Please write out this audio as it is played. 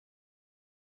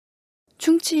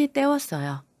충치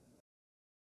때웠어요.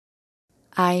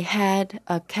 I had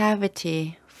a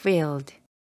cavity filled.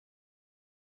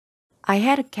 I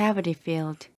had a cavity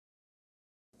filled.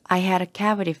 I had a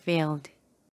cavity filled.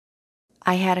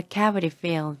 I had a cavity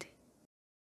filled.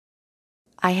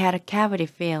 I had a cavity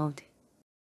filled.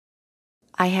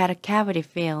 I had a cavity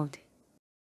filled.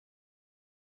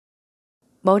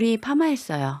 머리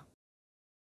파마했어요.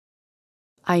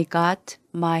 I got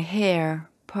my hair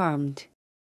permed.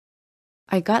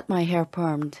 I got my hair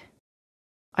permed.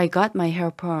 I got my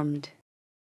hair permed.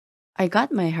 I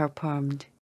got my hair permed.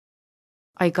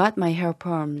 I got my hair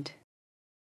permed.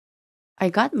 I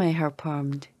got my hair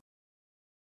permed.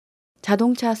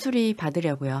 자동차 수리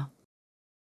받으려고요.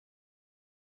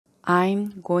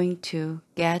 I'm going to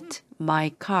get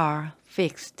my car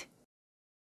fixed.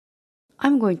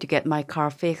 I'm going to get my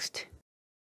car fixed.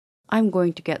 I'm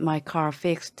going to get my car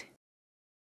fixed.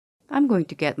 I'm going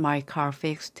to get my car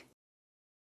fixed.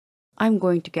 I'm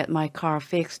going to get my car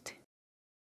fixed.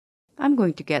 I'm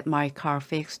going to get my car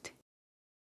fixed.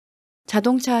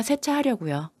 자동차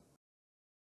세차하려고요.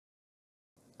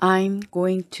 I'm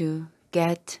going to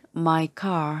get my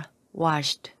car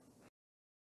washed.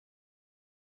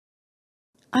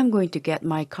 I'm going to get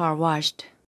my car washed.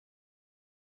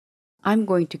 I'm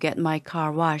going to get my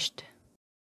car washed.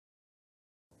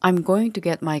 I'm going to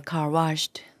get my car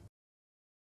washed.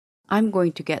 I'm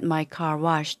going to get my car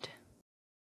washed.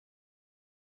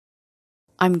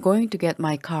 I'm going to get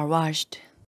my car washed.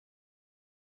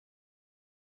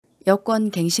 여권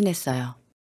갱신했어요.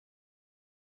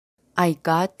 I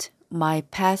got my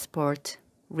passport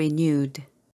renewed.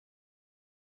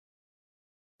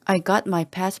 I got my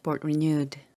passport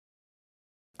renewed.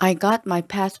 I got my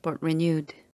passport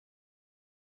renewed.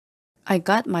 I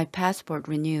got my passport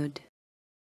renewed.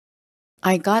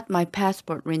 I got my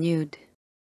passport renewed.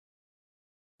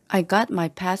 I got my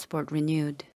passport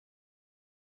renewed.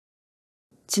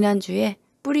 지난주에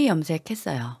뿌리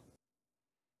염색했어요.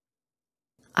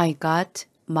 I got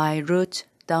my roots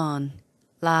done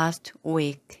last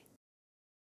week.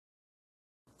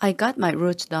 I got my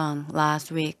roots done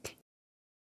last week.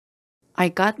 I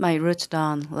got my roots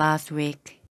done last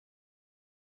week.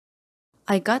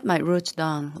 I got my roots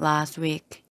done last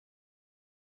week.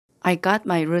 I got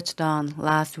my roots done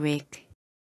last week.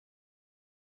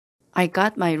 I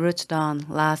got my roots done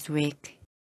last week.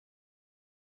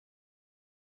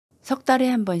 석 달에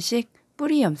한 번씩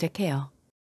뿌리 염색해요.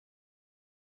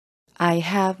 I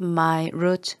have my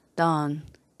roots done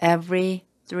every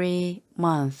 3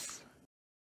 months.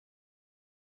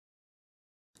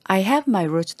 I have my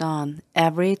roots done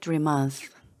every 3 months.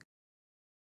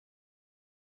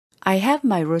 I have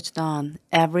my roots done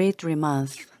every 3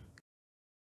 months.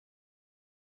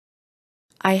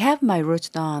 I have my roots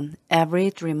done every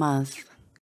 3 months.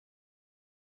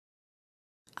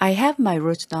 I have my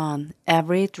roots done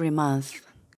every 3 months.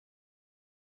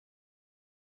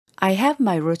 I have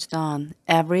my roots done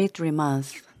every 3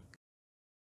 months.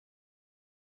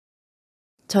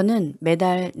 저는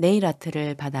매달 네일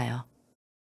아트를 받아요.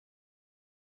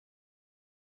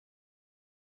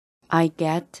 I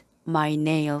get my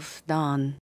nails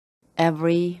done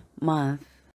every month.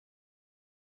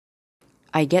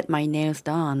 I get my nails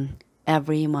done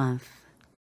every month.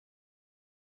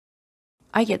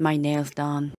 I get my nails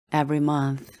done every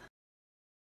month.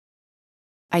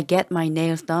 I get my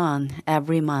nails done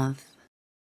every month.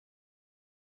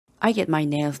 I get my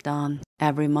nails done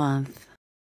every month.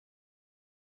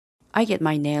 I get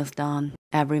my nails done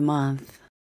every month.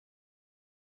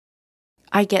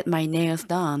 I get my nails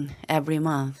done every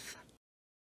month.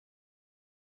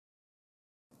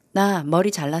 나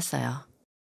머리 잘랐어요.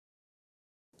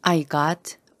 I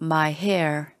got my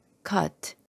hair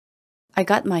cut. I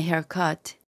got my hair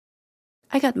cut.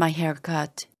 I got my hair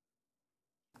cut.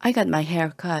 I got my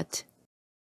hair cut.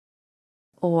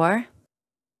 Or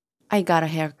I got a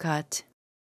haircut.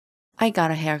 I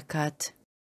got a haircut.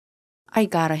 I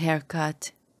got a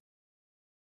haircut.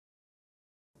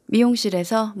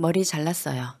 미용실에서 머리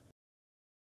잘랐어요.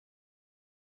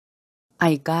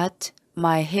 I got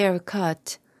my hair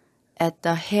cut at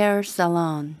the hair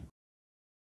salon.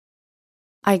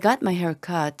 I got my hair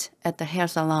cut at the hair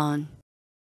salon.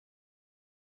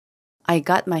 I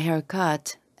got my hair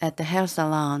cut at the hair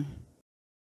salon.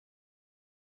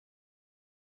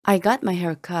 I got my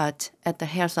hair cut at the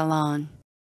hair salon.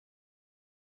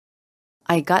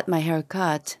 I got my hair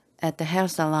cut at the hair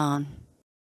salon.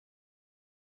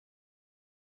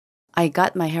 I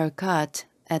got my hair cut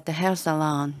at the hair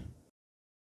salon.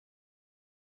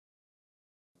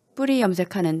 뿌리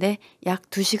염색하는데 약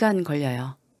 2시간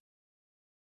걸려요.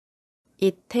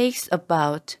 It takes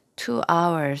about 2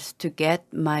 hours to get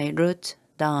my roots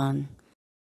done.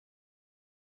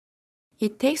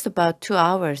 It takes about 2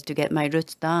 hours to get my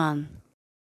roots done.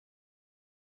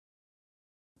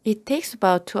 It takes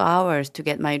about 2 hours to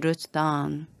get my roots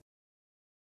done.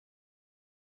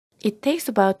 It takes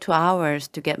about 2 hours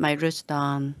to get my roots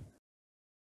done.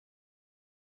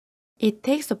 It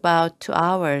takes about 2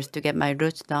 hours to get my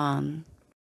roots done.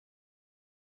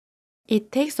 It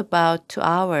takes about 2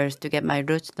 hours to get my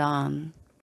roots done.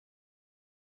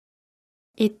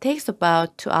 It takes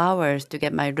about 2 hours to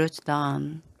get my roots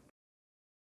done.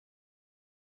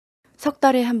 석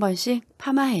달에 한 번씩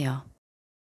파마해요.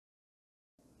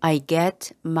 I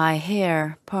get my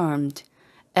hair permed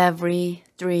every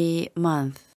 3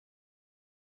 months.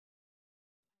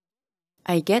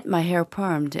 I get my hair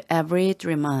permed every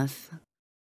 3 months.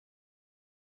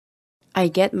 I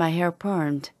get my hair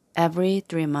permed every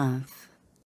 3 months.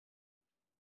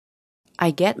 I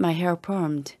get my hair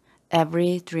permed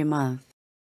every 3 months.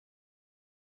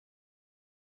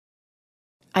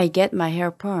 I get my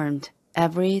hair permed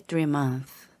every 3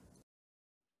 months.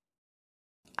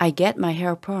 I get my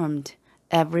hair permed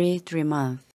every 3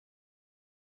 months.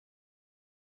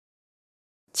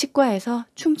 치과에서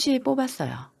충치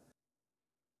뽑았어요.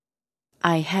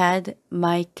 I had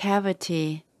my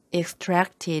cavity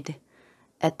extracted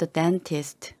at the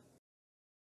dentist.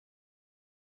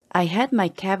 I had my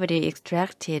cavity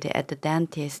extracted at the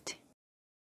dentist.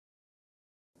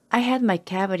 I had my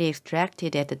cavity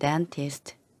extracted at the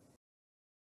dentist.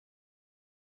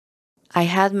 I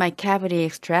had my cavity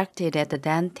extracted at the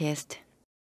dentist.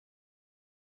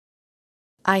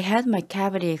 I had my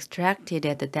cavity extracted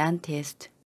at the dentist.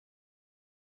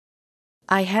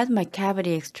 I had my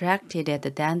cavity extracted at the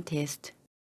dentist.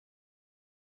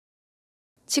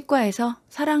 치과에서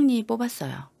사랑니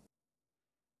뽑았어요.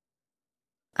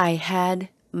 I had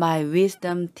my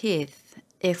wisdom teeth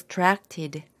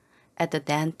extracted at the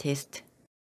dentist.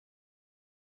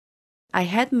 I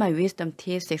had my wisdom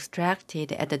teeth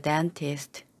extracted at the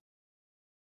dentist.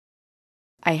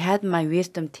 I had my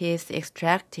wisdom teeth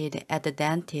extracted at the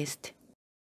dentist.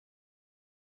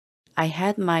 I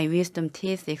had my wisdom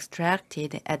teeth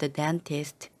extracted at the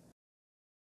dentist.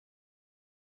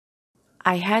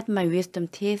 I had my wisdom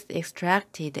teeth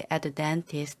extracted at the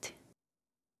dentist.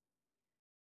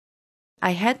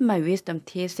 I had my wisdom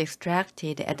teeth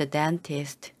extracted at the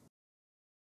dentist.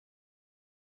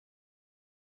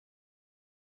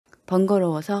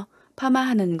 번거로워서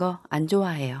파마하는 거 안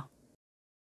좋아해요.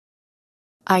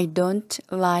 I don't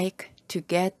like to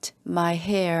get my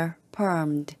hair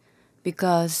permed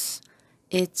because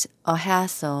it's a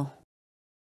hassle.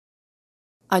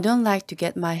 I don't like to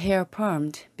get my hair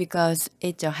permed because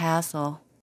it's a hassle.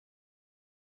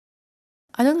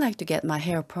 I don't like to get my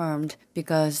hair permed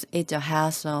because it's a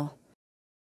hassle.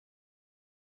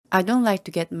 I don't like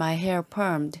to get my hair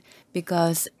permed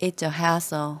because it's a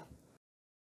hassle.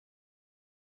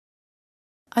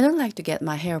 I don't like to get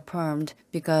my hair permed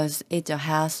because it's a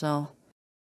hassle.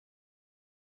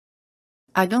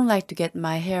 I don't like to get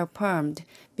my hair permed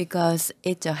because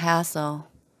it's a hassle.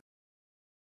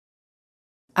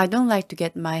 I don't like to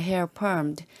get my hair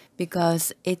permed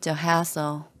because it's a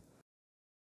hassle.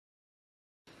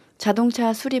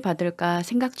 자동차 수리 받을까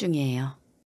생각 중이에요.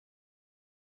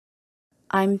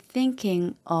 I'm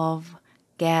thinking of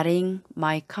getting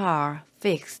my car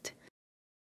fixed.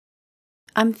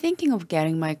 I'm thinking of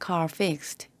getting my car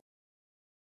fixed.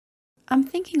 I'm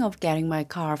thinking of getting my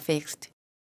car fixed.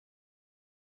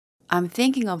 I'm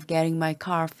thinking of getting my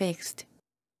car fixed.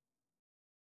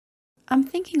 I'm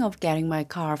thinking of getting my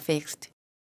car fixed.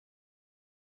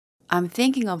 I'm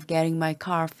thinking of getting my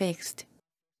car fixed.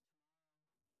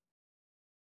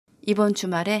 이번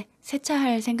주말에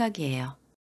세차할 생각이에요.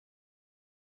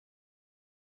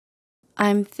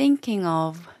 I'm thinking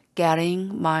of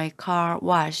getting my car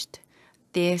washed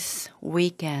this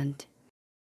weekend.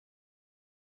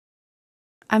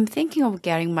 I'm thinking of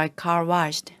getting my car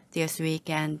washed this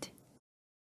weekend.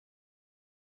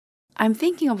 I'm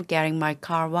thinking of getting my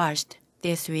car washed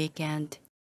this weekend.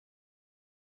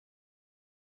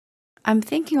 I'm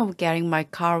thinking of getting my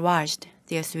car washed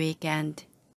this weekend.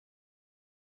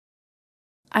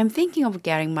 I'm thinking of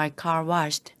getting my car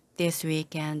washed this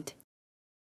weekend.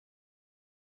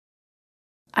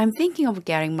 I'm thinking of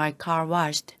getting my car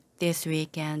washed this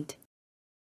weekend.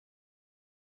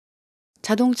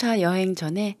 자동차 여행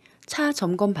전에 차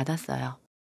점검 받았어요.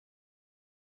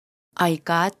 I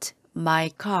got my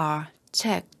car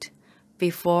checked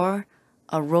before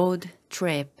a road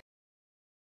trip.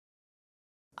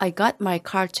 I got my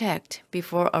car checked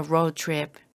before a road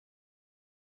trip.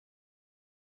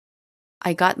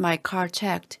 I got my car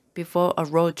checked before a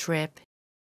road trip.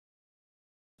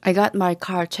 I got my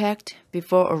car checked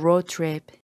before a road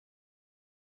trip.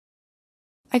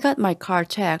 I got my car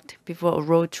checked before a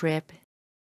road trip.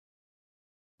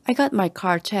 I got my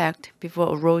car checked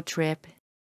before a road trip.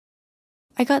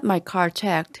 I got my car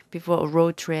checked before a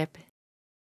road trip.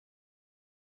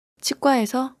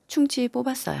 치과에서 충치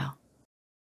뽑았어요.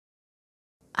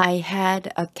 I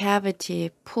had a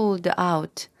cavity pulled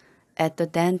out at the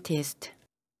dentist.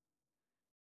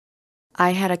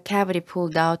 I had a cavity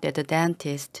pulled out at the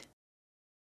dentist.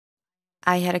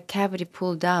 I had a cavity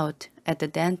pulled out at the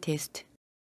dentist.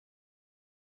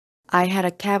 I had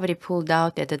a cavity pulled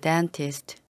out at the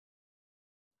dentist.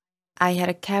 I had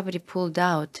a cavity pulled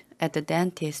out at the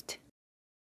dentist.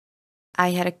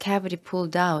 I had a cavity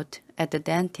pulled out at the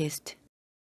dentist.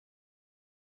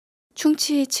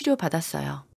 충치 치료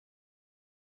받았어요.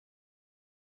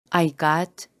 I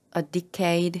got a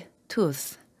decayed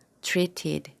tooth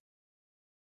treated.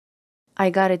 I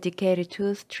got a decayed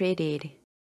tooth treated.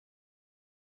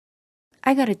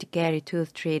 I got a decayed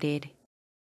tooth treated.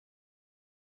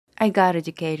 I got a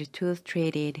decayed tooth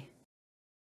treated.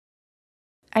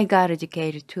 I got a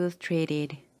decayed tooth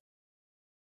treated.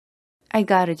 I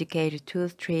got a decayed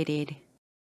tooth treated.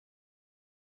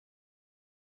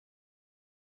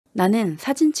 나는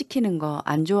사진 찍히는 거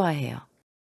안 좋아해요.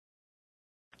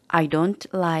 I don't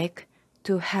like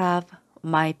to have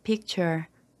my picture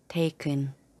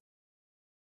taken.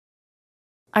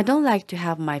 I don't like to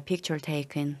have my picture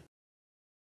taken.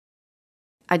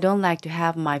 I don't like to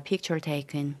have my picture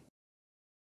taken.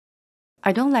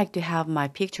 I don't like to have my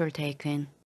picture taken.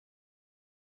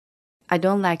 I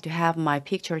don't like to have my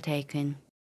picture taken.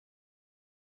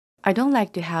 I don't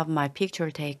like to have my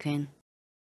picture taken.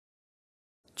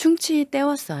 충치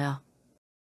때웠어요.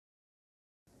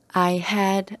 I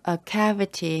had a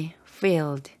cavity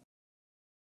filled.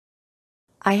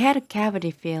 I had a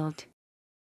cavity filled.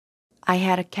 I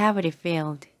had a cavity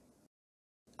filled.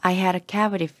 I had a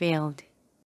cavity filled.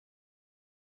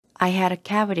 I had a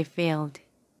cavity filled.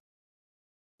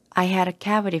 I had a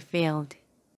cavity filled.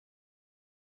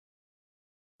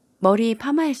 머리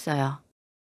파마했어요.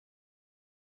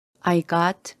 I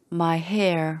got my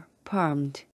hair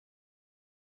permed.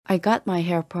 I got my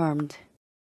hair permed.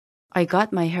 I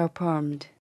got my hair permed.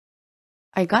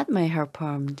 I got my hair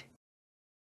permed.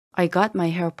 I got my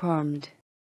hair permed.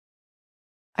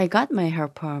 I got my hair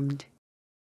permed.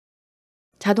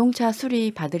 자동차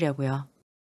수리 받으려고요.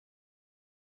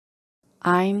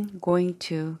 I'm going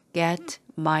to get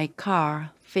my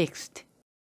car fixed.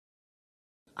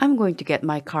 I'm going to get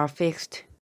my car fixed.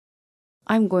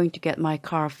 I'm going to get my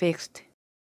car fixed.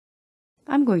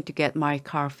 I'm going to get my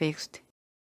car fixed.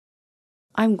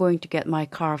 I'm going to get my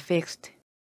car fixed.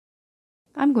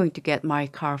 I'm going to get my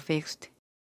car fixed.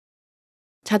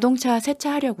 자동차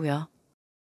세차하려고요.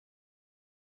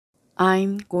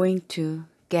 I'm going to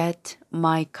get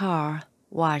my car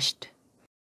washed.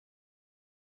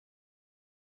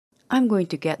 I'm going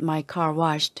to get my car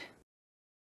washed.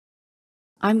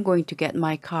 I'm going to get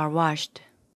my car washed.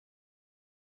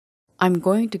 I'm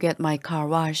going to get my car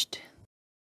washed.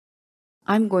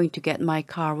 I'm going to get my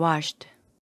car washed.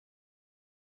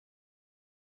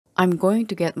 I'm going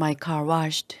to get my car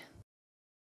washed.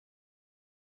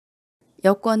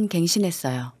 여권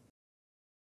갱신했어요.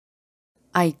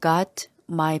 I got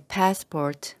my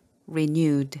passport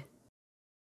renewed.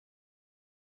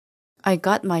 I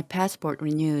got my passport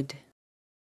renewed.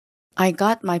 I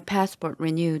got my passport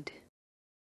renewed.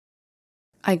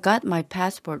 I got my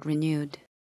passport renewed.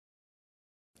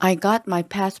 I got my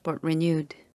passport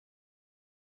renewed.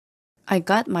 I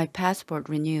got my passport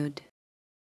renewed.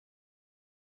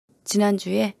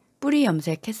 지난주에 뿌리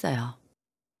염색했어요.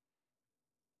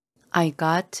 I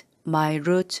got my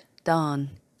roots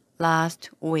done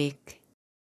last week.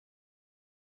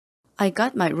 I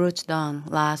got my roots done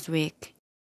last week.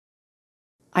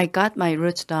 I got my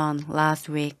roots done last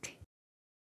week.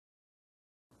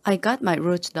 I got my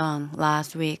roots done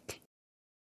last week.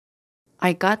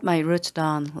 I got my roots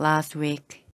done last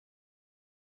week.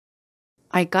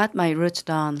 I got my roots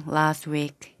done last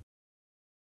week.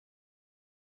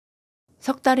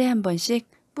 석 달에 한 번씩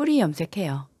뿌리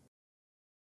염색해요.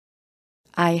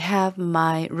 I have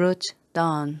my roots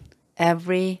done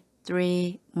every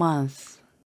 3 months.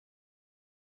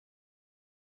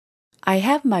 I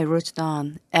have my roots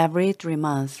done every 3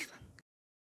 months.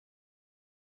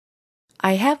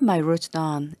 I have my roots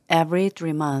done every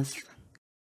 3 months.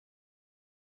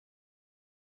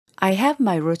 I have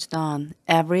my roots done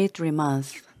every 3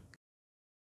 months.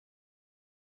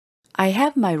 I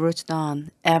have my roots done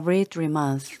every 3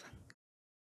 months.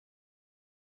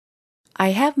 I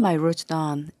have my roots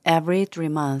done every 3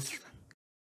 months.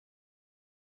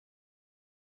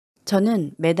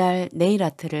 저는 매달 네일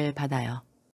아트를 받아요.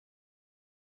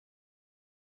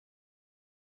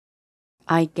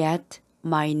 I get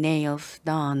my nails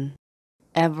done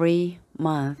every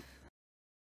month.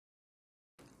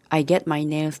 I get my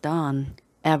nails done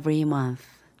every month.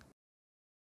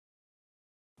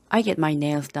 I get my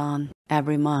nails done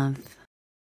every month.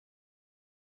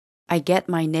 I get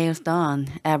my nails done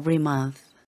every month.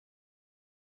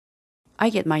 I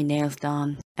get my nails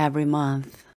done every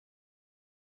month.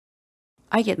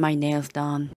 I get my nails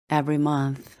done every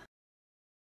month.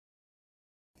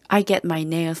 I get my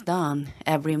nails done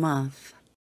every month.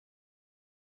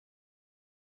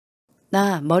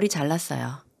 나 머리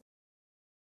잘랐어요.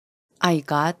 I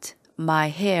got my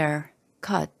hair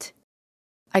cut.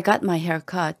 I got my hair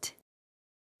cut.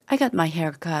 I got my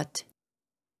hair cut.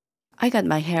 I got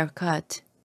my hair cut.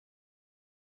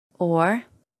 Or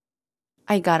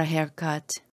I got a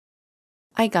haircut.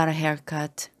 I got a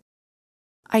haircut.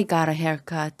 I got a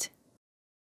haircut.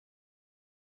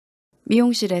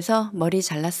 미용실에서 머리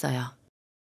잘랐어요.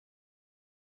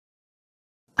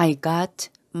 I got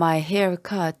my hair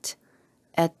cut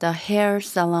at the hair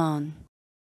salon.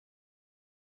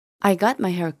 I got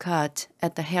my hair cut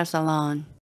at the hair salon.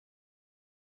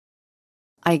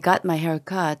 I got my hair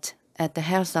cut at the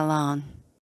hair salon.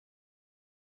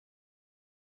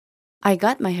 I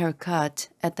got my hair cut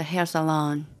at the hair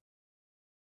salon.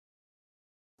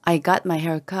 I got my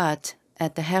hair cut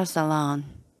at the hair salon.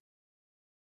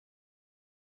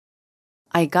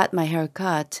 I got my hair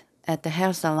cut at the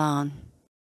hair salon.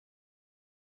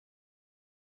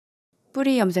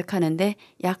 뿌리 염색하는데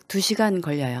약 2시간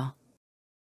걸려요.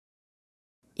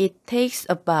 It takes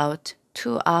about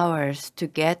 2 hours to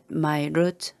get my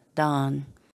roots done.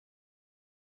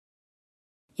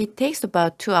 It takes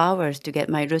about 2 hours to get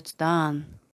my roots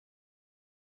done.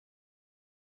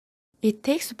 It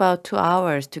takes about 2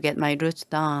 hours to get my roots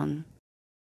done.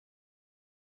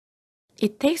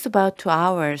 It takes about 2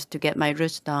 hours to get my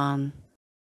roots done.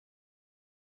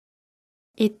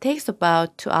 It takes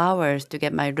about 2 hours to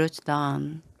get my roots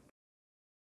done.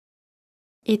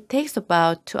 It takes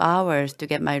about 2 hours to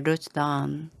get my roots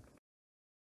done.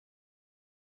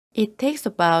 It takes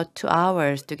about 2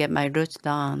 hours to get my roots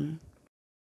done.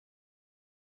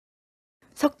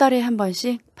 석 달에 한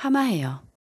번씩 파마해요.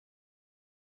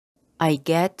 I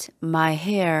get my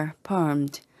hair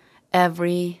permed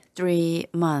every 3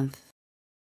 months.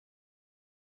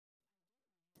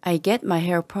 I get my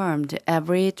hair permed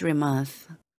every 3 months.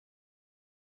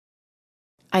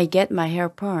 I get my hair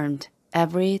permed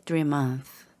every 3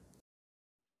 months.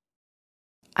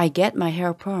 I get my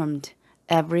hair permed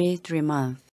every 3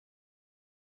 months.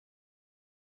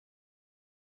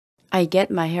 I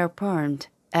get my hair permed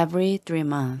every 3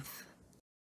 months.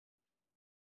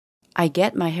 I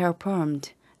get my hair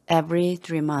permed every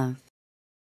 3 months.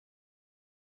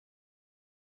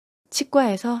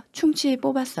 치과에서 충치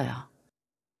뽑았어요.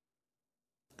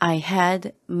 I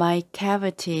had my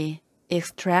cavity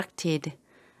extracted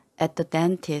at the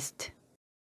dentist.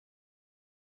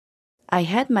 I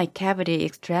had my cavity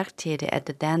extracted at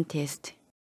the dentist.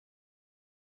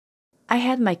 I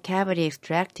had my cavity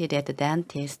extracted at the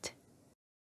dentist.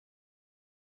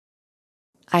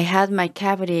 I had my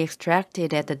cavity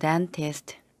extracted at the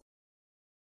dentist.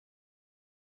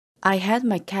 I had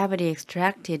my cavity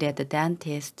extracted at the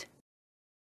dentist.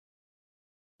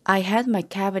 I had my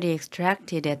cavity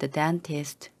extracted at the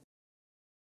dentist.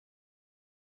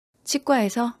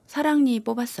 치과에서 사랑니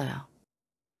뽑았어요.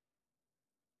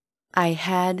 I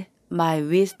had my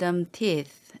wisdom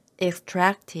teeth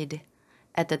extracted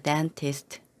at the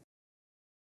dentist.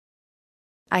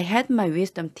 I had my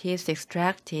wisdom teeth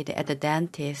extracted at the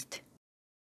dentist.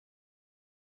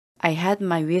 I had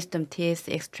my wisdom teeth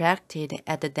extracted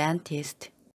at the dentist.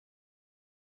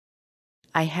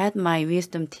 I had my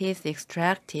wisdom teeth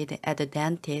extracted at the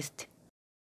dentist.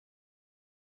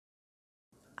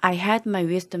 I had my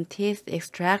wisdom teeth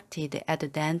extracted at the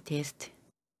dentist.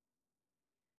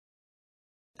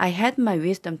 I had my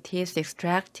wisdom teeth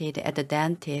extracted at the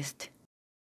dentist.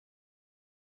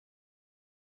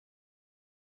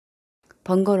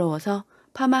 번거로워서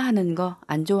파마하는 거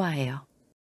안 좋아해요.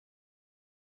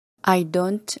 I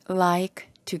don't like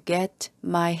to get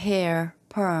my hair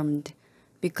permed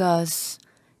because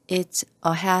it's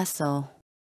a hassle.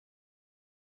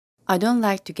 I don't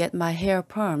like to get my hair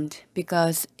permed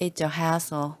because it's a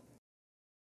hassle.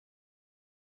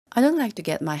 I don't like to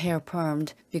get my hair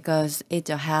permed because it's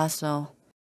a hassle.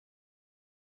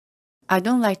 I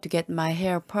don't like to get my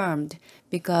hair permed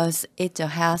because it's a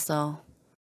hassle.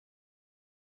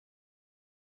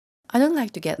 I don't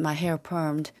like to get my hair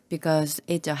permed because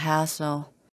it's a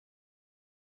hassle.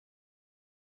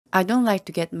 I don't like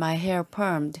to get my hair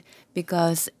permed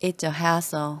because it's a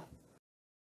hassle.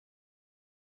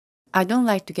 I don't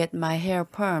like to get my hair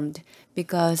permed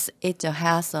because it's a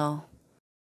hassle.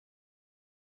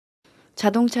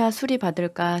 자동차 수리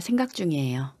받을까 생각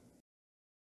중이에요.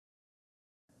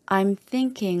 I'm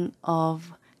thinking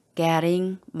of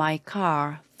getting my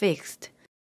car fixed.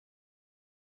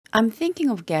 I'm thinking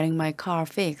of getting my car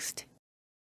fixed.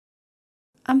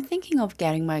 I'm thinking of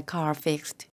getting my car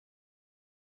fixed.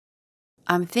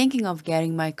 I'm thinking of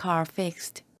getting my car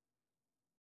fixed.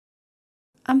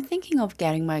 I'm thinking of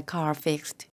getting my car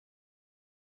fixed.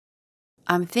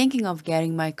 I'm thinking of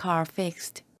getting my car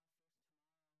fixed.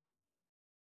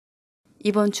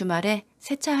 이번 주말에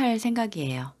세차할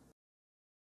생각이에요.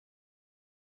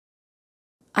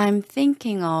 I'm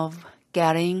thinking of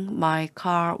getting my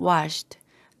car washed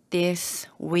this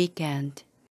weekend.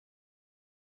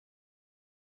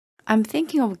 I'm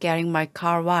thinking of getting my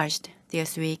car washed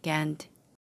this weekend.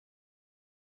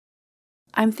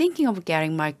 I'm thinking of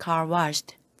getting my car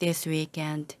washed this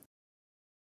weekend.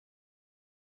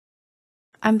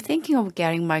 I'm thinking of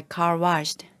getting my car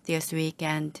washed this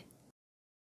weekend.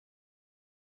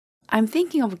 I'm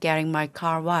thinking of getting my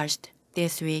car washed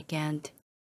this weekend.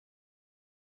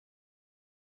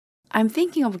 I'm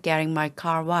thinking of getting my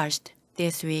car washed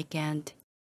this weekend.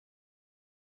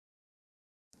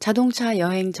 자동차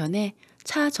여행 전에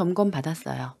차 점검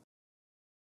받았어요.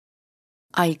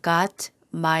 I got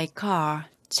my car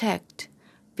checked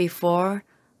before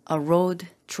a road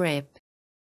trip.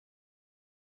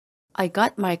 I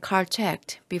got my car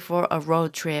checked before a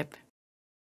road trip.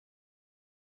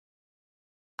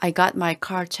 I got my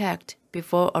car checked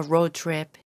before a road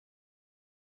trip.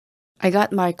 I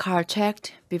got my car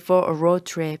checked before a road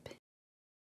trip.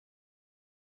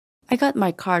 I got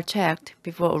my car checked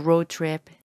before a road trip.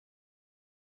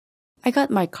 I got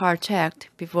my car checked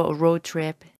before a road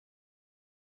trip.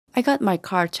 I got my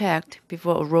car checked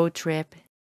before a road trip.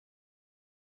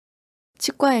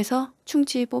 치과에서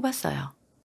충치 뽑았어요.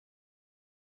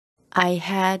 I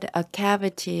had a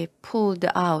cavity pulled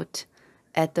out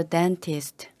at the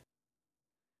dentist.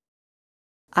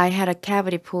 I had a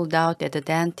cavity pulled out at the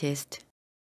dentist.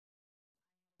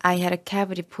 I had a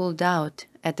cavity pulled out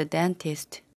at the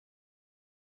dentist.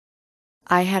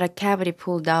 I had a cavity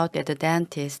pulled out at the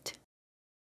dentist.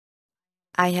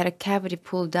 I had a cavity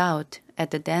pulled out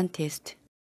at the dentist.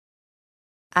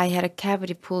 I had a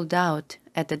cavity pulled out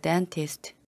at the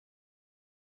dentist.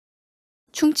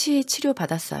 충치 치료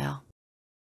받았어요.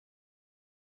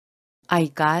 I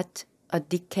got a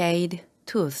decayed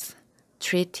tooth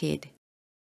treated.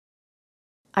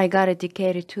 I got a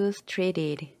decayed tooth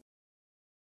treated.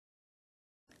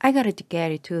 I got a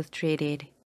decayed tooth treated.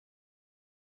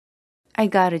 I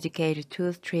got a decayed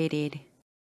tooth treated.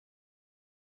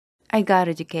 I got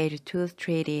a decayed tooth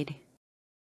treated.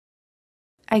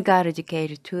 I got a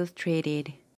decayed tooth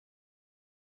treated.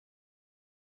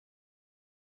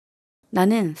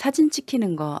 나는 사진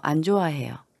찍히는 거 안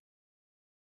좋아해요.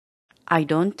 I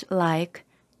don't like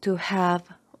to have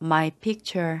my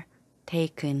picture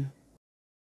taken.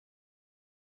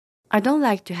 I don't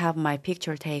like to have my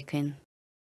picture taken.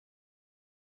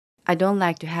 I don't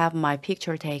like to have my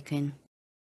picture taken.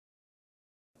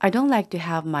 I don't like to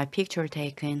have my picture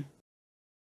taken.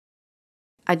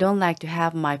 I don't like to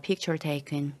have my picture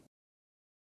taken.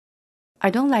 I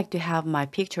don't like to have my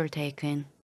picture taken.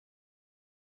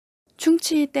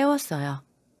 충치 떼웠어요.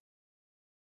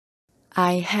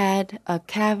 I had a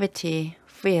cavity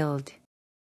filled.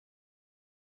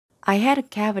 I had a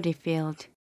cavity filled.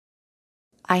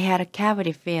 I had a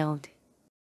cavity filled.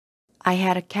 I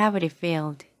had a cavity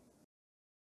filled.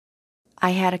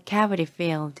 I had a cavity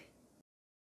filled.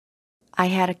 I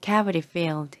had a cavity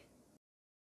filled.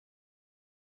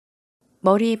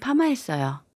 머리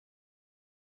파마했어요.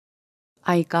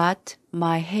 I got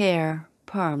my hair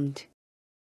permed.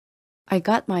 I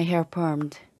got my hair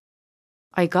permed.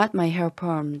 I got my hair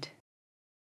permed.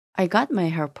 I got my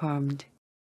hair permed.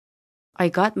 I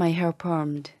got my hair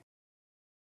permed.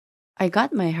 I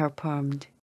got my hair permed.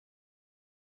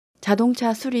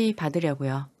 자동차 수리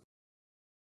받으려고요.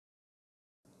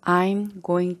 I'm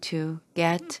going to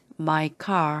get my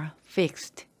car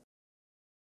fixed.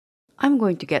 I'm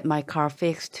going to get my car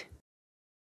fixed.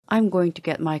 I'm going to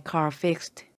get my car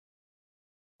fixed.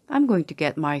 I'm going to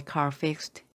get my car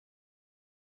fixed.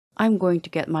 I'm going to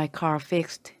get my car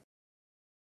fixed.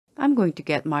 I'm going to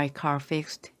get my car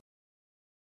fixed.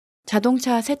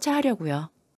 자동차 세차하려고요.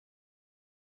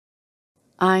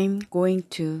 I'm going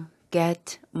to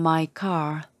get my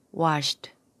car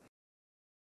washed.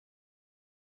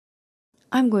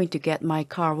 I'm going to get my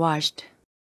car washed.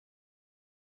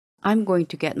 I'm going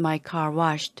to get my car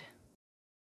washed.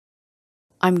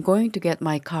 I'm going to get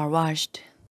my car washed.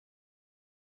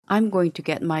 I'm going to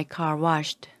get my car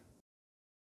washed.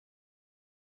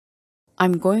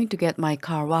 I'm going to get my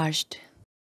car washed.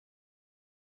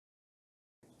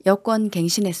 여권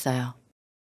갱신했어요.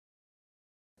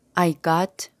 I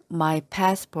got my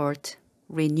passport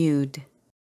renewed.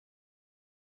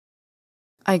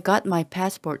 I got my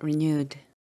passport renewed.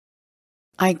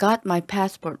 I got my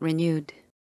passport renewed.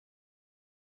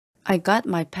 I got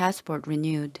my passport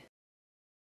renewed.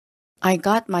 I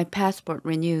got my passport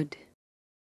renewed.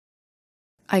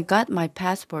 I got my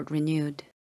passport renewed.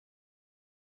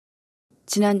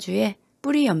 지난주에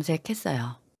뿌리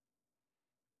염색했어요.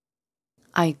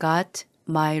 I got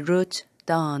my roots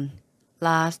done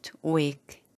last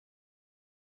week.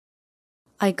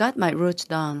 I got my roots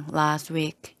done last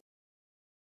week.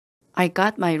 I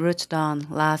got my roots done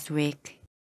last week.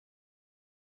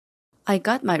 I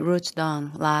got my roots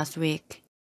done last week.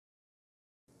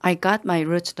 I got my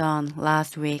roots done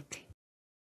last week.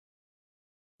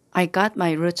 I got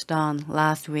my roots done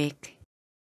last week.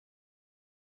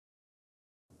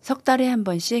 석 달에 한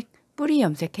번씩 뿌리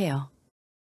염색해요.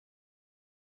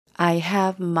 I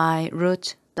have my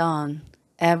roots done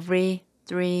every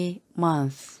 3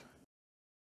 months.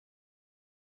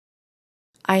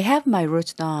 I have my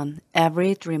roots done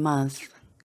every 3 months.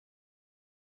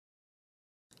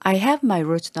 I have my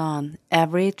roots done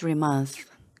every 3 months.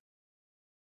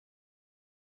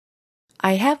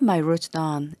 I have my roots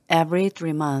done every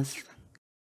 3 months.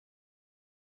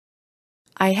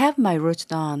 I have my roots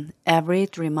done every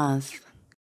 3 months.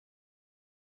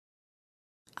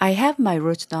 I have my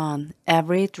roots done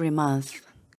every 3 months.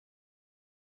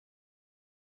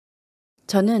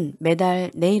 저는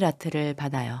매달 네일 아트를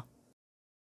받아요.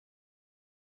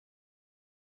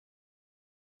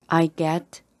 I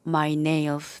get my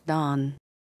nails done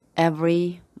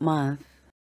every month.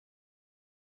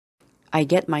 I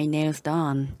get my nails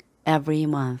done every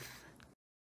month.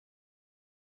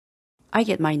 I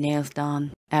get my nails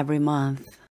done every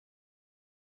month.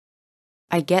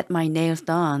 I get my nails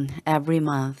done every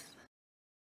month.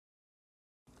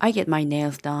 I get my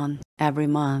nails done every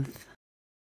month.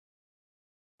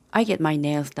 I get my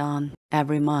nails done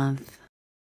every month.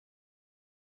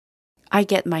 I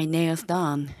get my nails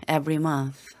done every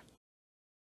month.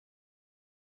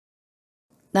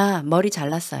 나 머리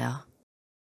잘랐어요.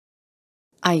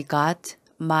 I got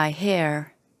my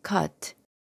hair cut.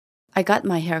 I got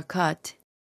my hair cut.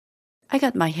 I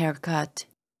got my hair cut.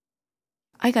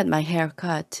 I got my hair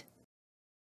cut.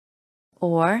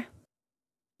 Or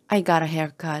I got a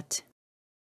haircut.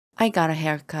 I got a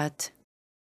haircut.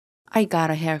 I got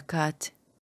a haircut.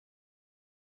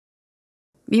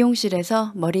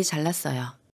 미용실에서 머리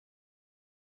잘랐어요.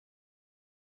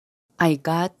 I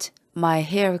got my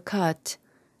hair cut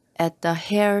at the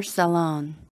hair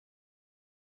salon.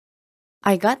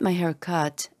 I got my hair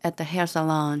cut at the hair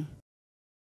salon.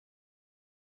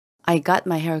 I got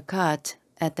my hair cut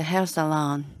at the hair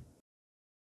salon.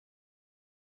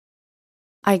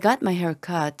 I got my hair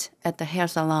cut at the hair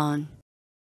salon.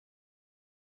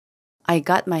 I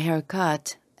got my hair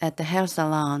cut at the hair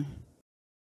salon.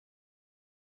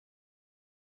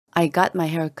 I got my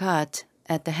hair cut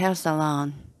at the hair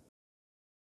salon.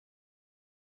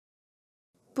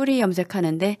 뿌리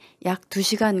염색하는데 약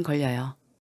 2시간 걸려요.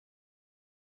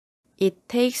 It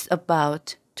takes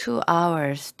about 2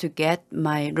 hours to get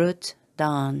my roots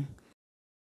done.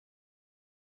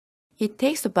 It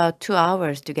takes about 2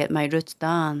 hours to get my roots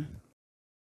done.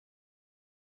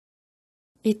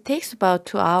 It takes about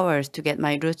 2 hours to get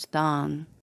my roots done.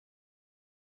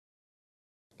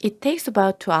 It takes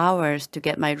about 2 hours to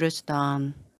get my roots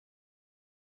done.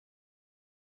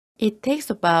 It takes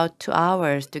about 2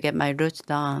 hours to get my roots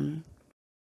done.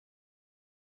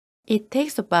 It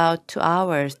takes about 2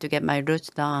 hours to get my roots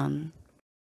done.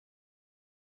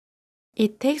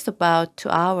 It takes about 2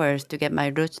 hours to get my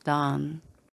roots done.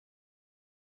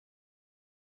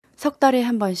 석 달에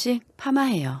한 번씩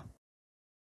파마해요.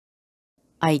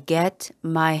 I get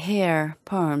my hair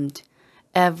permed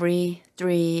every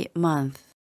 3 months.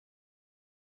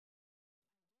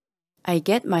 I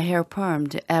get my hair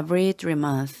permed every 3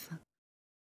 months.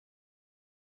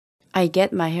 I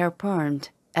get my hair permed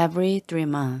every 3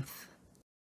 months.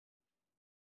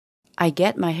 I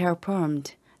get my hair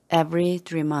permed every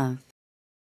 3 months.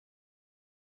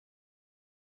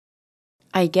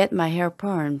 I get my hair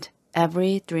permed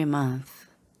every 3 months.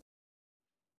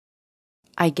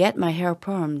 I get my hair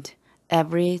permed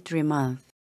every 3 months.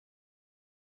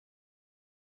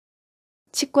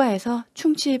 치과에서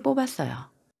충치 뽑았어요.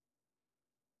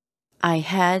 I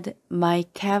had my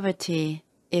cavity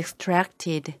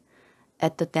extracted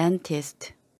at the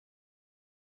dentist.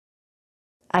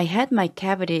 I had my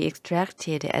cavity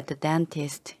extracted at the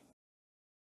dentist.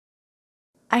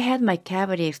 I had my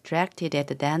cavity extracted at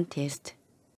the dentist.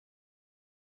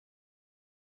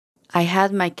 I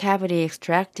had my cavity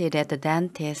extracted at the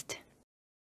dentist.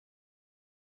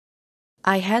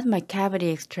 I had my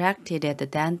cavity extracted at the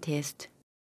dentist.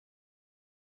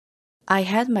 I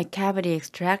had my cavity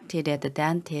extracted at the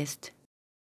dentist.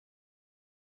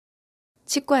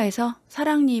 치과에서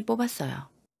사랑니 뽑았어요.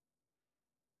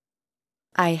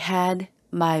 I had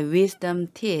my wisdom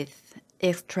teeth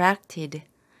extracted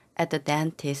at the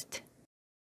dentist.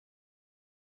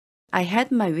 I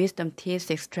had my wisdom teeth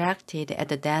extracted at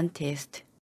the dentist.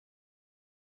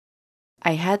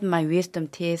 I had my wisdom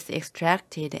teeth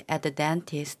extracted at the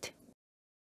dentist.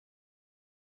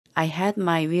 I had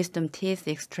my wisdom teeth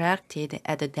extracted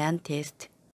at the dentist.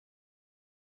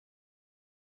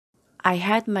 I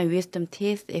had my wisdom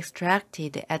teeth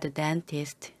extracted at the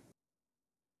dentist.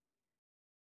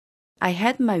 I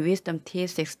had my wisdom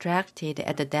teeth extracted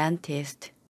at the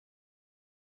dentist.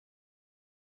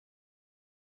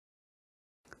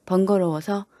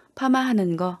 번거로워서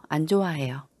파마하는 거 안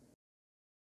좋아해요.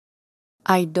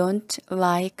 I don't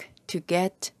like to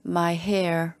get my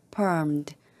hair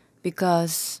permed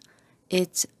because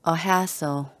it's a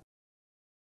hassle.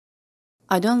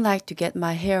 I don't like to get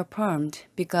my hair permed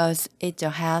because it's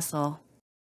a hassle.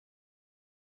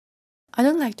 I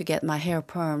don't like to get my hair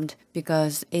permed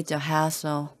because it's a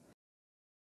hassle.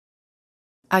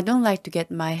 I don't like to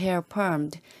get my hair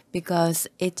permed because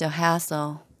it's a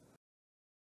hassle.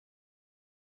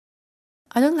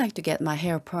 I don't like to get my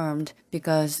hair permed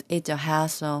because it's a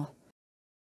hassle.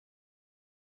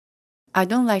 I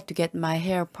don't like to get my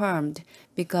hair permed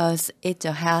because it's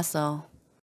a hassle.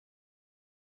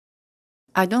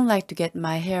 I don't like to get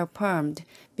my hair permed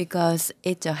because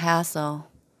it's a hassle.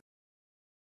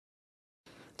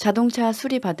 자동차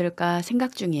수리 받을까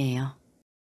생각 중이에요.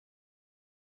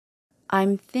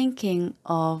 I'm thinking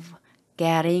of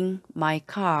getting my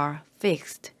car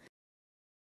fixed.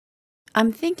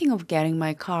 I'm thinking of getting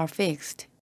my car fixed.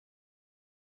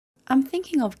 I'm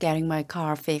thinking of getting my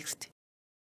car fixed.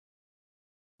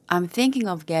 I'm thinking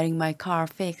of getting my car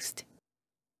fixed.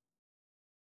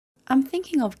 I'm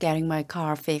thinking of getting my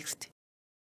car fixed.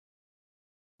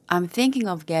 I'm thinking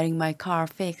of getting my car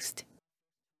fixed.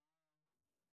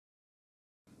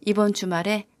 이번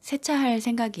주말에 세차할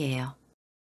생각이에요.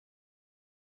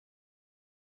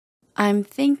 I'm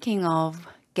thinking of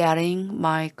getting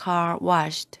my car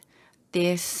washed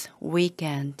this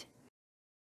weekend.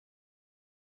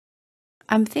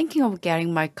 I'm thinking of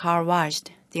getting my car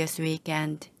washed this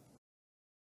weekend.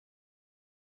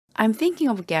 I'm thinking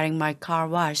of getting my car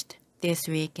washed this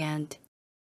weekend.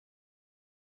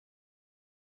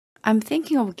 I'm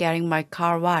thinking of getting my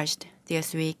car washed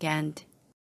this weekend.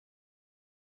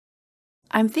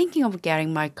 I'm thinking of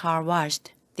getting my car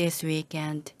washed this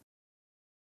weekend.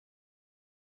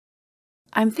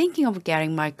 I'm thinking of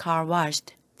getting my car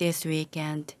washed this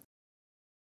weekend.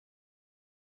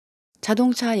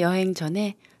 자동차 여행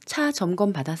전에 차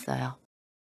점검 받았어요.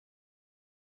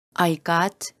 I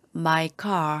got my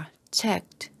car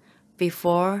checked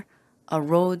before a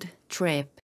road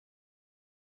trip.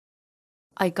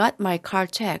 I got my car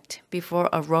checked before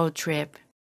a road trip.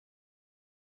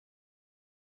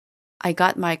 I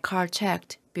got my car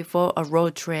checked before a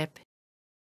road trip.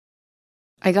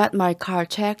 I got my car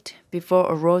checked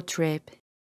before a road trip.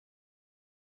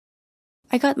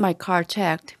 I got my car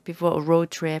checked before a road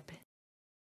trip.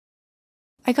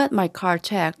 I got my car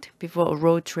checked before a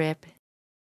road trip.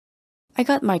 I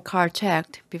got my car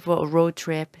checked before a road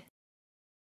trip.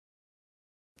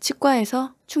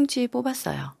 치과에서 충치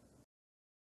뽑았어요.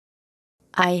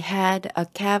 I had a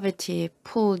cavity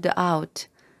pulled out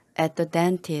at the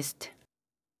dentist.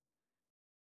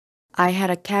 I had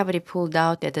a cavity pulled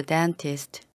out at the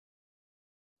dentist.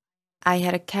 I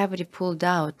had a cavity pulled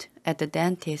out at the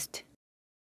dentist.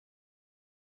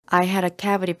 I had a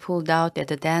cavity pulled out at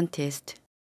the dentist.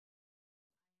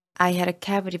 I had a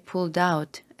cavity pulled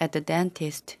out at the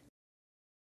dentist.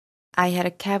 I had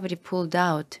a cavity pulled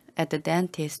out at the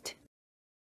dentist.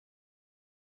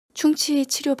 충치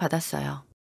치료 받았어요.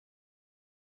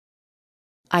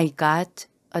 I got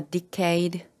a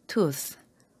decayed tooth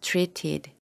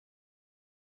treated.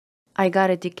 I got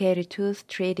a decayed tooth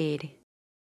treated.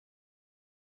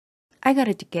 I got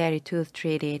a decayed tooth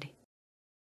treated.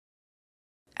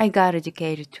 I got a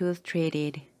decayed tooth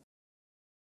treated.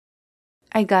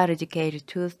 I got a decayed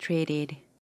tooth treated.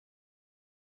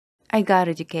 I got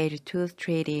a decayed tooth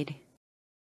treated.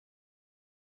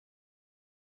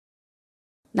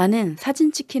 나는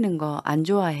사진 찍히는 거 안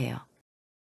좋아해요.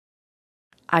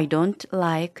 I don't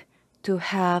like to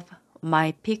have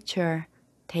my picture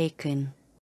taken.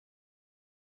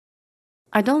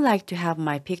 I don't like to have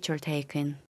my picture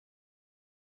taken.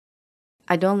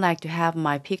 I don't like to have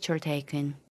my picture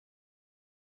taken.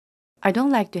 I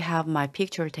don't like to have my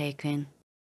picture taken.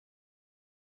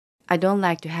 I don't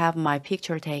like to have my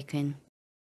picture taken.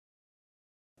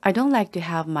 I don't like to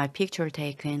have my picture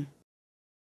taken.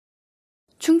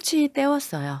 충치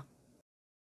때웠어요.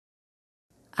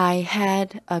 I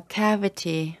had a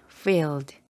cavity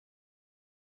filled.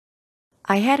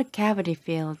 I had a cavity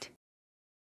filled.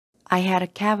 I had a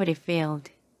cavity filled.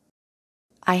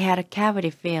 I had a cavity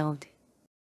filled.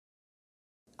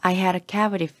 I had a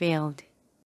cavity filled.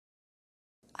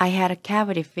 I had a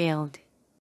cavity filled.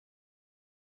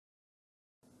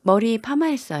 머리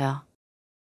파마했어요.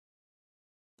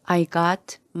 I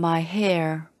got my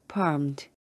hair permed.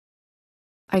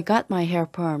 I got my hair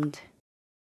permed.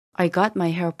 I got my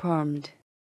hair permed.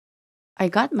 I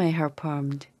got my hair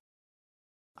permed.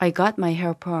 I got my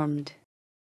hair permed.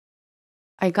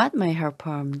 I got my hair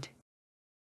permed.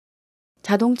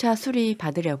 자동차 수리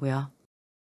받으려고요.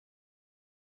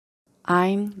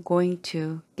 I'm going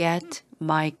to get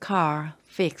my car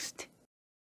fixed.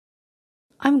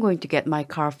 I'm going to get my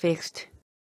car fixed.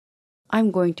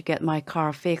 I'm going to get my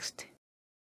car fixed.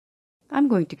 I'm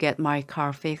going to get my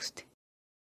car fixed.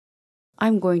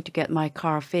 I'm going to get my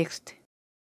car fixed.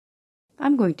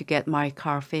 I'm going to get my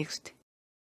car fixed.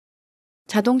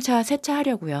 자동차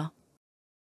세차하려고요.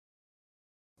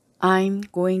 I'm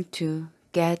going to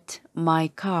get my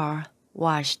car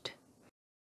washed.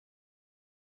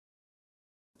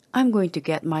 I'm going to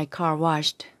get my car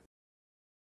washed.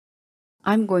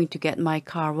 I'm going to get my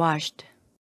car washed.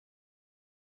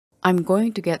 I'm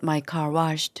going to get my car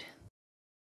washed.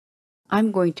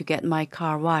 I'm going to get my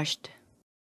car washed.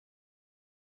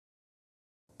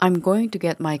 I'm going to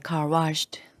get my car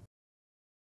washed.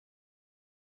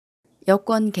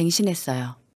 여권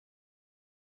갱신했어요.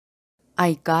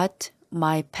 I got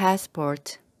my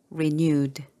passport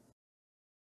renewed.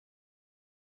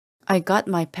 I got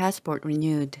my passport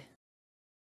renewed.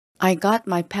 I got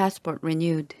my passport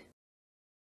renewed.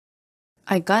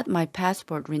 I got my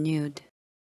passport renewed.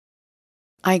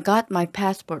 I got my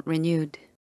passport renewed.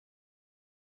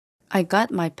 I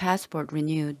got my passport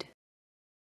renewed.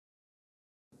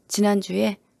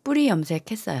 지난주에 뿌리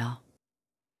염색했어요.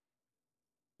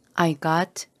 I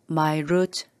got my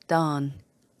roots done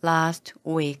last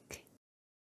week.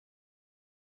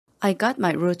 I got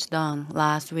my roots done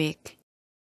last week.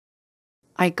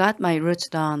 I got my roots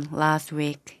done last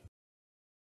week.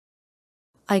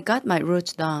 I got my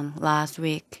roots done last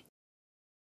week.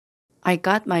 I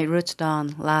got my roots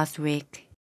done last week.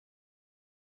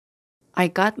 I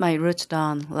got my roots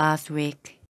done last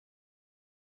week.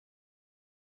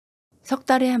 석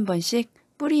달에 한 번씩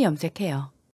뿌리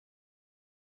염색해요.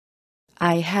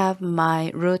 I have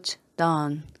my roots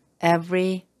done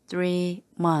every 3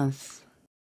 months.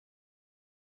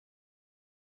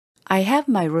 I have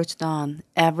my roots done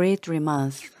every 3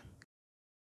 months.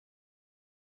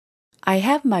 I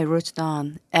have my roots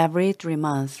done every 3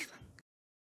 months.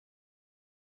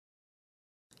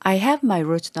 I have my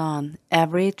roots done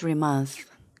every 3 months.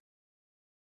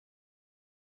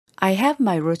 I have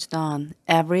my roots done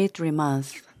every 3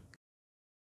 months.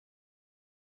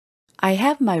 I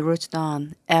have my roots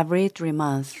done every 3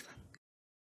 months.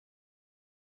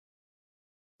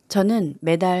 저는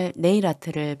매달 네일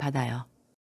아트를 받아요.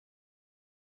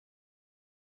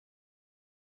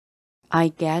 I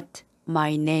get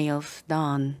my nails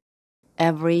done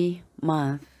every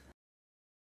month.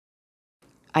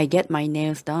 I get my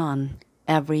nails done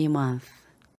every month.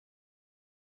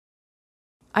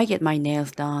 I get my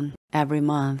nails done every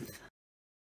month.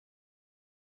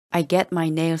 I get my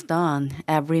nails done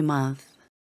every month.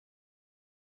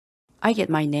 I get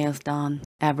my nails done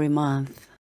every month.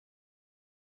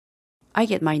 I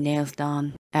get my nails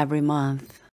done every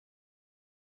month.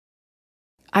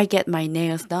 I get my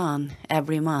nails done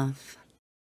every month.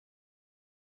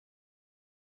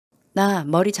 나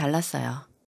머리 잘랐어요.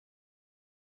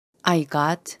 I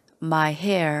got my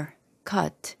hair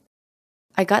cut.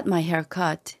 I got my hair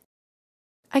cut.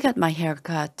 I got my hair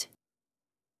cut.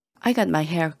 I got my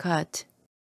hair cut.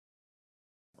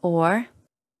 Or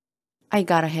I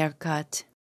got a haircut.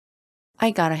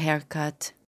 I got a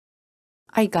haircut.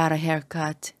 I got a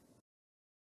haircut.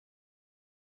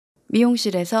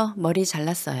 미용실에서 머리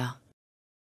잘랐어요.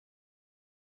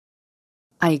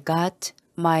 I got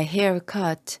my hair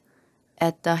cut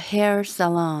at the hair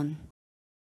salon.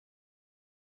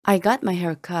 I got my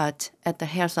hair cut at the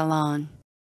hair salon.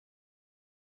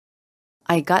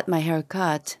 I got my hair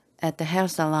cut at the hair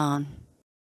salon.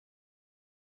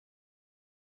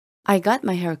 I got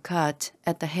my hair cut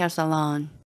at the hair salon.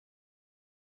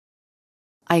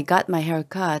 I got my hair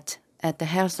cut at the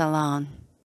hair salon.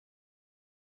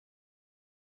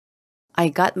 I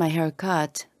got my hair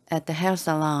cut at the hair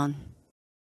salon.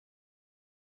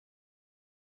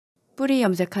 뿌리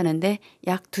염색하는데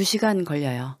약 2시간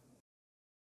걸려요.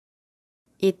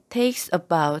 It takes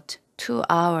about 2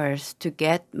 hours to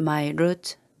get my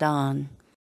roots done.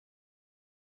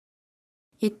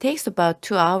 It takes about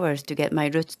 2 hours to get my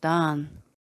roots done.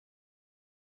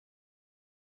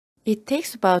 It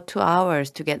takes about 2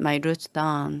 hours to get my roots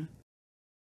done.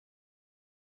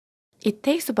 It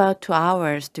takes about 2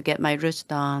 hours to get my roots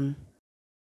done.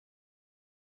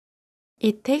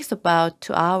 It takes about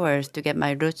 2 hours to get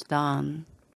my roots done.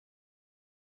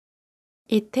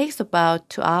 It takes about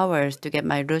 2 hours to get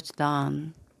my roots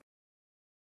done.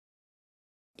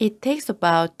 It takes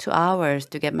about 2 hours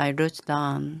to get my roots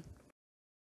done.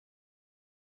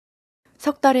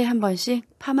 석 달에 한 번씩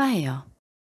파마해요.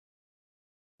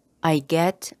 I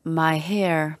get my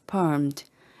hair permed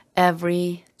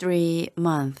every 3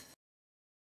 months.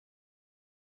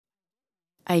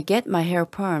 I get my hair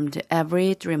permed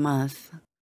every 3 months.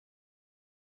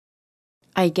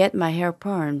 I get my hair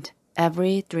permed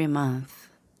every 3 months.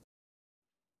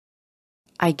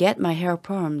 I get my hair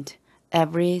permed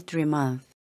every 3 months.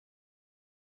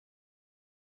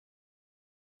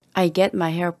 I get my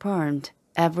hair permed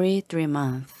every 3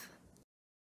 months.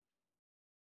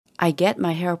 I get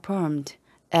my hair permed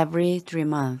every 3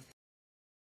 months.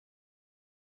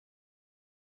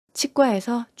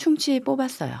 치과에서 충치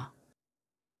뽑았어요.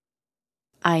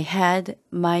 I had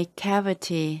my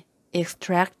cavity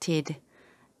extracted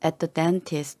at the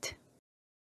dentist.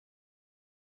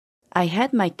 I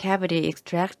had my cavity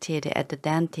extracted at the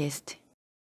dentist.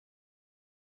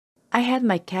 I had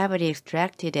my cavity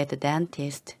extracted at the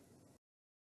dentist.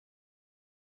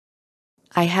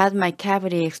 I had my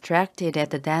cavity extracted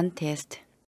at the dentist.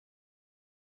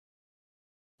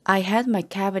 I had my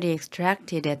cavity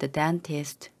extracted at the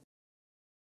dentist.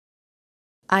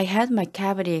 I had my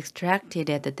cavity extracted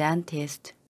at the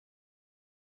dentist.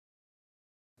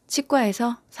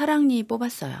 치과에서 사랑니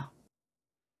뽑았어요.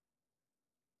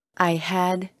 I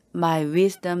had my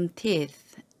wisdom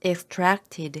teeth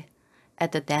extracted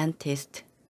at the dentist.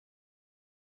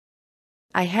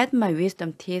 I had my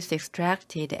wisdom teeth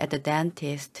extracted at the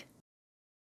dentist.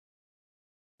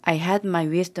 I had my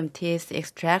wisdom teeth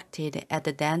extracted at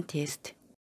the dentist.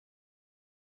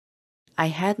 I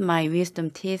had my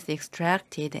wisdom teeth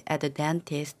extracted at the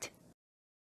dentist.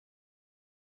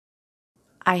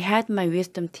 I had my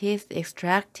wisdom teeth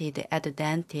extracted at the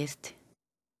dentist.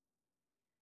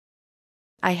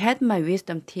 I had my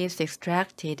wisdom teeth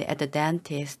extracted at the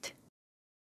dentist.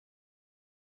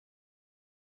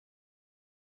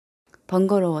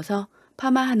 번거로워서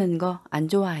파마하는 거 안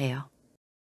좋아해요.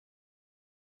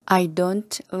 I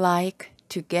don't like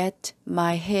to get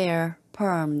my hair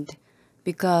permed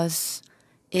because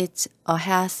it's a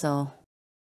hassle.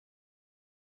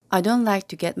 I don't like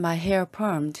to get my hair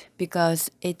permed because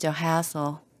it's a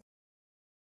hassle.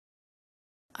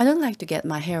 I don't like to get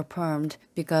my hair permed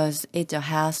because it's a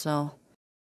hassle.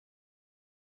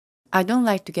 I don't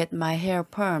like to get my hair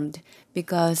permed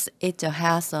because it's a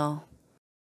hassle.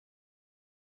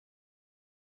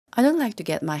 I don't like to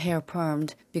get my hair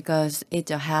permed because it's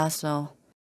a hassle.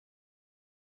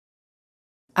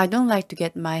 I don't like to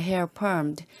get my hair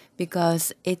permed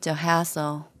because it's a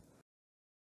hassle.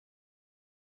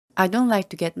 I don't like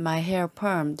to get my hair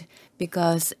permed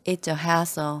because it's a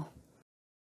hassle.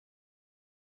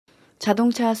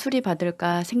 자동차 수리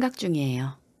받을까 생각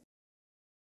중이에요.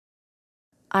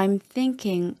 I'm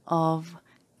thinking of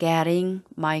getting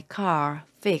my car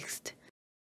fixed.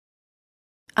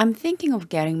 I'm thinking of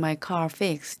getting my car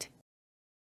fixed.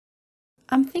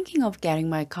 I'm thinking of getting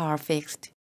my car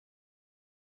fixed.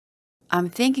 I'm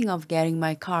thinking of getting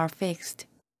my car fixed.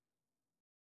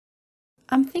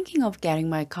 I'm thinking of getting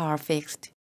my car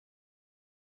fixed.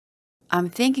 I'm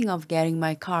thinking of getting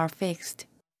my car fixed.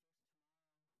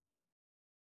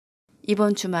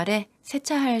 이번 주말에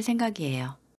세차할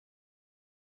생각이에요.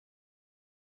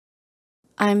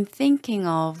 I'm thinking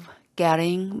of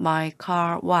getting my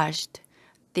car washed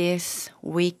this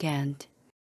weekend.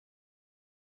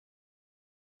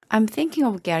 I'm thinking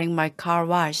of getting my car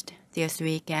washed this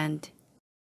weekend.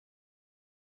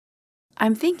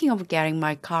 I'm thinking of getting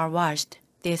my car washed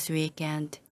this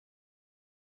weekend.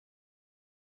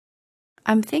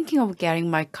 I'm thinking of getting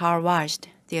my car washed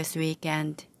this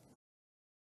weekend.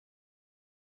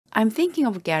 I'm thinking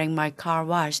of getting my car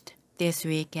washed this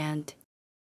weekend.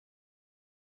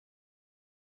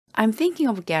 I'm thinking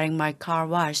of getting my car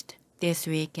washed this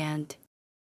weekend.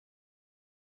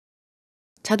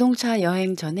 자동차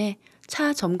여행 전에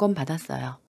차 점검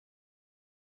받았어요.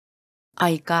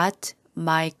 I got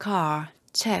my car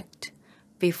checked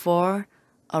before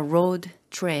a road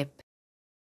trip.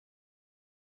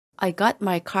 I got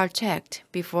my car checked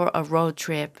before a road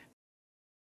trip.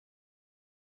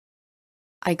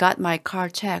 I got my car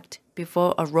checked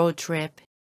before a road trip.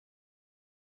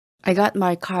 I got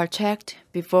my car checked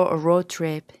before a road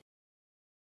trip.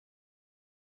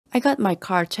 I got my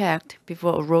car checked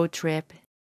before a road trip.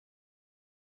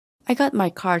 I got my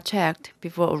car checked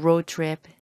before a road trip.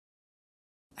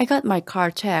 I got my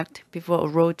car checked before a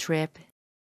road trip.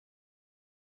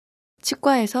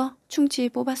 치과에서 충치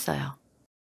뽑았어요.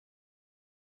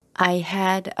 I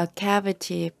had a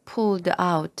cavity pulled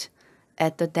out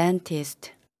at the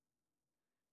dentist.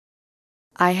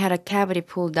 I had a cavity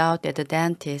pulled out at the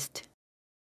dentist.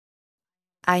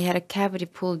 I had a cavity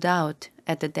pulled out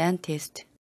at the dentist.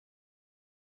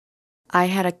 I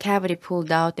had a cavity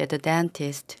pulled out at the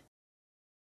dentist.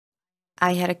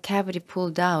 I had a cavity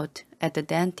pulled out at the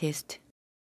dentist.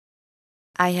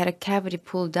 I had a cavity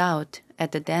pulled out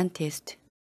at the dentist.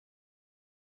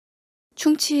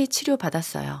 충치 치료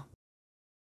받았어요.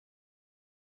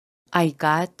 I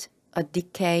got a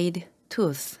decayed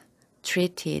tooth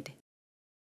treated.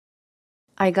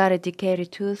 I got a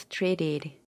decayed tooth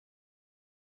treated.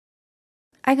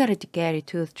 I got a decayed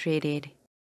tooth treated.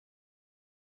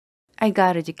 I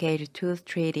got a decayed tooth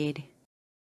treated.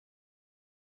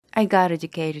 I got a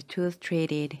decayed tooth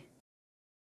treated.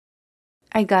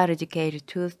 I got a decayed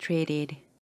tooth treated.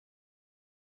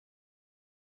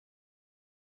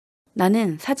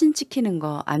 나는 사진 찍히는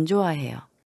거 안 좋아해요.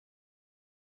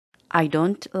 I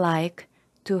don't like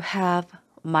to have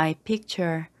my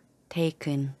picture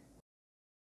taken.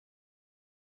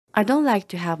 I don't like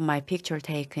to have my picture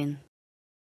taken.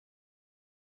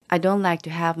 I don't like to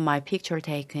have my picture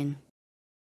taken.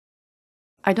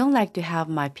 I don't like to have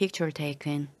my picture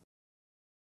taken.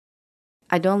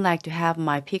 I don't like to have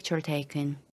my picture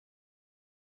taken.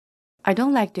 I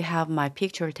don't like to have my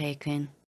picture taken.